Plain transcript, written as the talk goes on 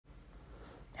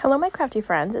Hello, my crafty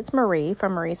friends. It's Marie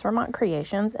from Marie's Vermont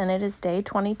Creations, and it is day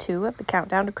 22 of the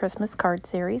Countdown to Christmas card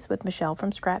series with Michele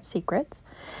from Scrap Secrets.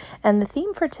 And the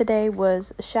theme for today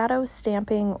was shadow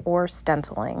stamping or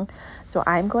stenciling. So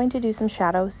I'm going to do some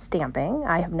shadow stamping.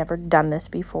 I have never done this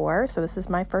before, so this is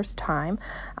my first time.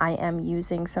 I am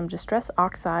using some Distress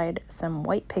Oxide, some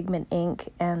white pigment ink,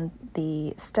 and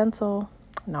the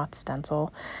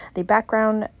the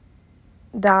background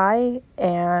die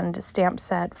and stamp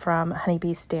set from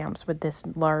Honeybee Stamps with this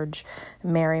large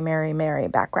Merry, Merry, Merry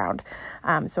background.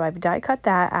 So I've die cut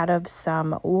that out of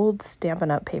some old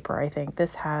Stampin' Up paper, I think.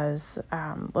 This has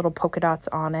little polka dots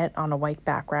on it on a white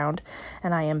background,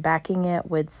 and I am backing it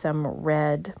with some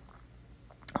red,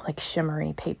 like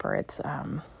shimmery paper. It's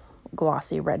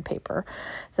glossy red paper.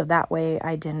 So that way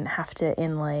I didn't have to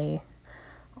inlay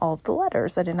all of the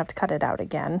letters. I didn't have to cut it out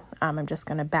again. I'm just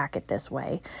going to back it this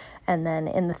way. And then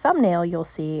in the thumbnail, you'll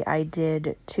see I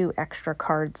did 2 extra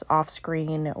cards off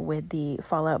screen with the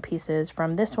fallout pieces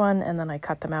from this one, and then I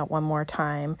cut them out one more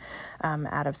time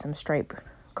out of some stripe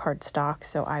cardstock.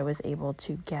 So I was able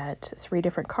to get 3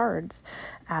 different cards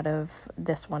out of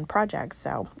this one project.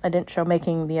 So I didn't show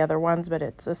making the other ones, but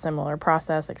it's a similar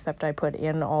process, except I put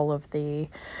in all of the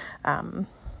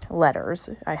letters.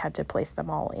 I had to place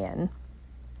them all in.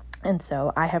 And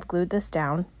so I have glued this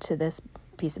down to this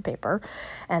piece of paper,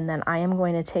 and then I am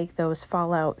going to take those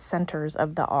fallout centers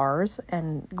of the R's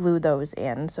and glue those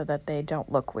in so that they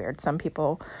don't look weird. Some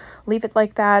people leave it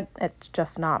like that. It's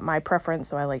just not my preference,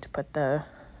 so I like to put the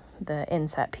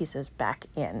inset pieces back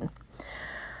in.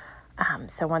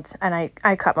 So once, and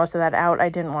I cut most of that out. I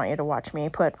didn't want you to watch me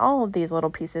put all of these little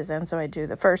pieces in, so I do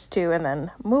the first 2 and then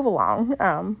move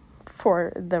along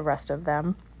for the rest of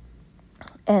them.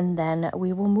 And then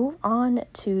we will move on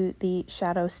to the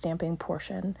shadow stamping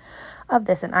portion of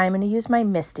this. And I'm going to use my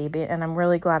Misty, and I'm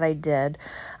really glad I did.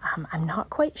 I'm not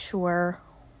quite sure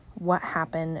what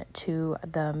happened to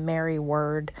the Merry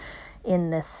word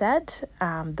in this set.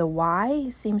 The Y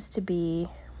seems to be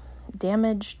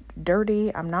damaged,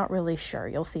 dirty. I'm not really sure.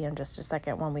 You'll see in just a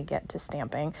second when we get to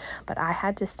stamping. But I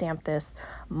had to stamp this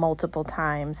multiple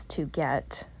times to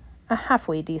get a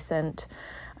halfway decent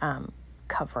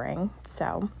covering.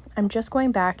 So I'm just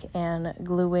going back and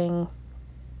gluing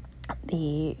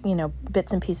the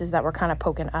bits and pieces that were kind of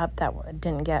poking up that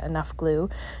didn't get enough glue,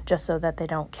 just so that they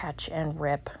don't catch and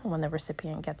rip when the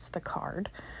recipient gets the card.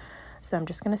 So I'm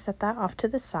just going to set that off to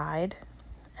the side,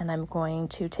 and I'm going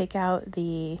to take out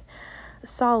the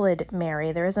solid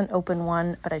Merry. There is an open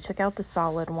one, but I took out the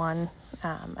solid one.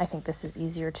 I think this is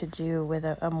easier to do with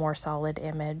a more solid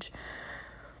image.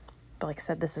 But like I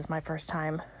said, this is my first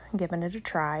time giving it a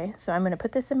try. So I'm going to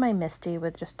put this in my Misty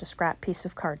with just a scrap piece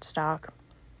of cardstock.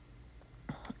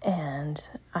 And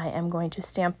I am going to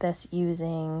stamp this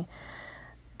using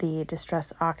the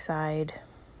Distress Oxide.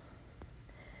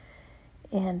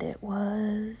 And it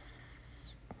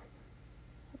was,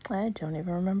 I don't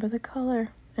even remember the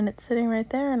color. And it's sitting right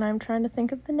there, and I'm trying to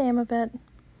think of the name of it.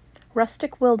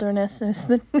 Rustic Wilderness is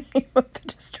the name of the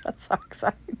Distress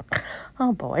Oxide.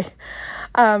 Oh boy.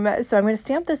 So I'm going to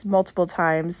stamp this multiple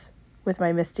times with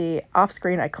my Misty off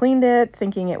screen. I cleaned it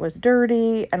thinking it was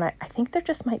dirty, and I think there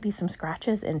just might be some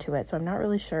scratches into it, so I'm not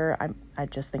really sure. I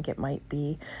just think it might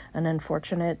be an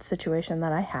unfortunate situation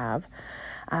that I have.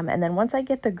 And then once I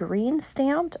get the green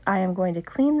stamped, I am going to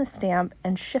clean the stamp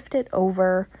and shift it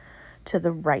over to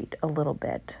the right a little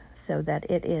bit so that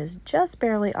it is just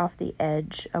barely off the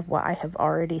edge of what I have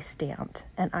already stamped.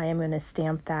 And I am going to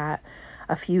stamp that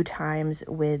a few times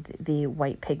with the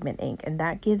white pigment ink, and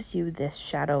that gives you this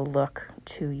shadow look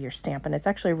to your stamp. And it's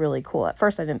actually really cool. At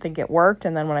first I didn't think it worked,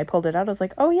 and then when I pulled it out I was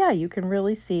like, oh yeah, you can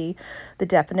really see the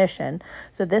definition.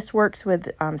 So this works with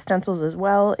stencils as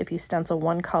well. If you stencil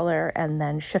one color and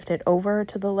then shift it over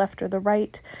to the left or the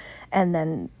right, and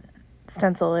then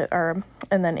stencil it and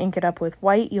then ink it up with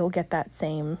white, you'll get that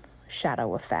same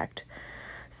shadow effect.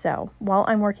 So while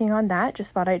I'm working on that,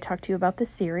 just thought I'd talk to you about the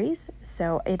series.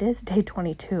 So it is day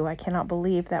 22. I cannot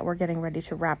believe that we're getting ready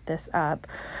to wrap this up.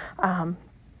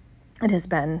 It has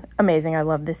been amazing. I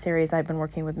love this series. I've been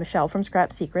working with Michele from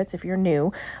Scrap Secrets. If you're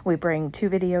new, we bring 2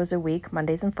 videos a week,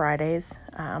 Mondays and Fridays,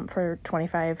 for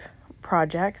 25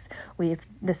 projects.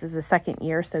 This is the 2nd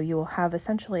year, so you will have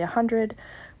essentially 100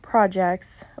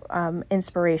 projects,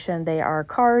 inspiration. They are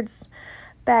cards,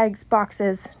 bags,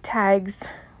 boxes, tags,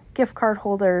 gift card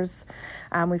holders.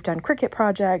 We've done Cricut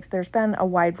projects. There's been a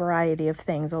wide variety of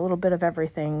things, a little bit of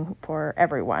everything for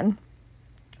everyone.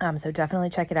 So definitely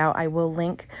check it out. I will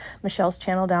link Michele's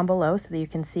channel down below so that you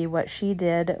can see what she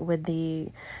did with the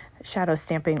shadow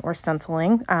stamping or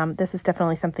stenciling. This is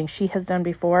definitely something she has done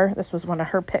before. This was one of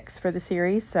her picks for the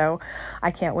series, so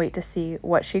I can't wait to see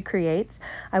what she creates.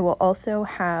 I will also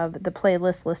have the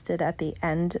playlist listed at the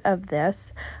end of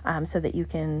this so that you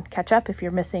can catch up if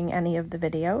you're missing any of the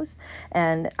videos.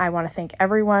 And I want to thank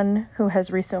everyone who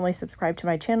has recently subscribed to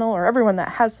my channel, or everyone that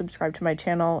has subscribed to my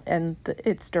channel in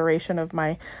its duration of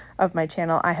my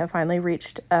channel. I have finally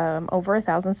reached over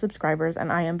 1,000 subscribers,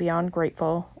 and I am beyond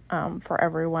grateful for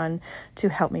everyone to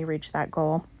help me reach that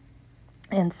goal.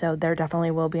 And so there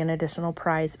definitely will be an additional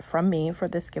prize from me for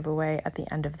this giveaway at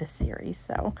the end of this series.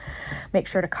 So make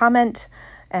sure to comment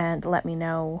and let me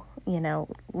know,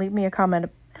 leave me a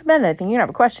comment about anything. You have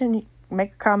a question,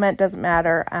 make a comment, doesn't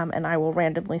matter. And I will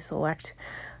randomly select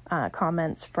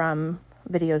comments from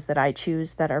videos that I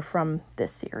choose that are from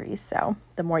this series. So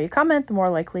the more you comment, the more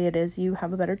likely it is you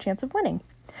have a better chance of winning.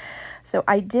 So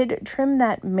I did trim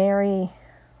that Mary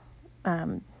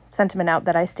sentiment out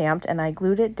that I stamped, and I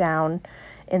glued it down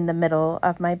in the middle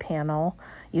of my panel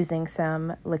using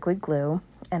some liquid glue.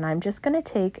 And I'm just going to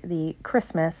take the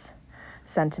Christmas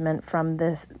sentiment from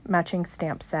this matching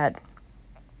stamp set,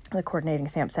 the coordinating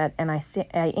stamp set, and I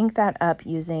ink that up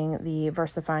using the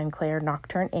VersaFine Clair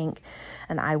Nocturne ink.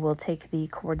 And I will take the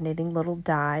coordinating little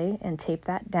die and tape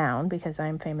that down, because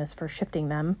I'm famous for shifting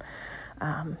them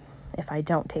if I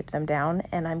don't tape them down.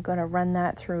 And I'm going to run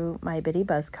that through my Bitty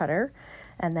Buzz cutter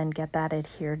and then get that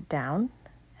adhered down.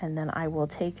 And then I will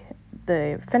take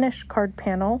the finished card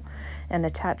panel and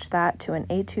attach that to an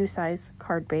A2 size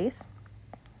card base,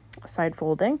 side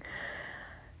folding.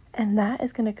 And that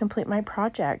is going to complete my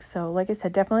project. So like I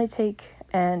said, definitely take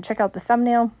and check out the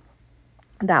thumbnail.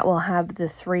 That will have the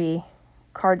 3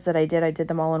 cards that I did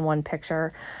them all in one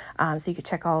picture. So you could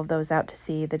check all of those out to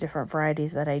see the different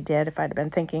varieties that I did. If I'd been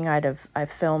thinking,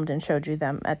 I've filmed and showed you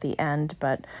them at the end,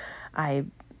 but I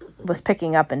was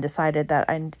picking up and decided that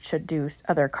I should do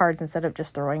other cards instead of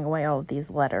just throwing away all of these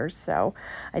letters. So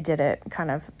I did it kind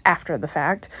of after the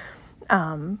fact.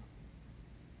 And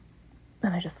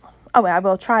I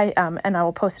will try, and I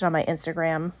will post it on my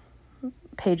Instagram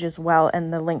page as well,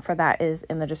 and the link for that is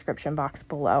in the description box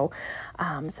below,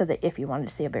 so that if you wanted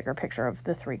to see a bigger picture of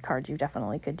the 3 cards, you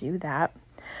definitely could do that.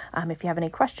 If you have any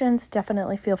questions,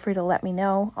 definitely feel free to let me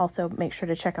know. Also, make sure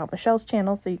to check out Michele's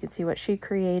channel so you can see what she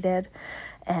created,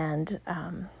 and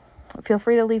feel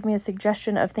free to leave me a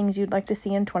suggestion of things you'd like to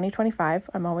see in 2025.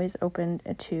 I'm always open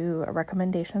to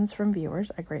recommendations from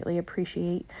viewers. I greatly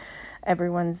appreciate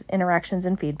everyone's interactions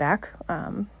and feedback.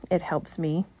 It helps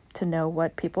me to know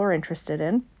what people are interested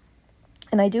in.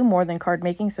 And I do more than card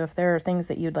making, so if there are things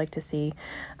that you'd like to see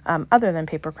other than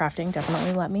paper crafting,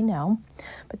 definitely let me know.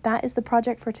 But that is the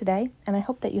project for today, and I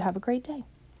hope that you have a great day.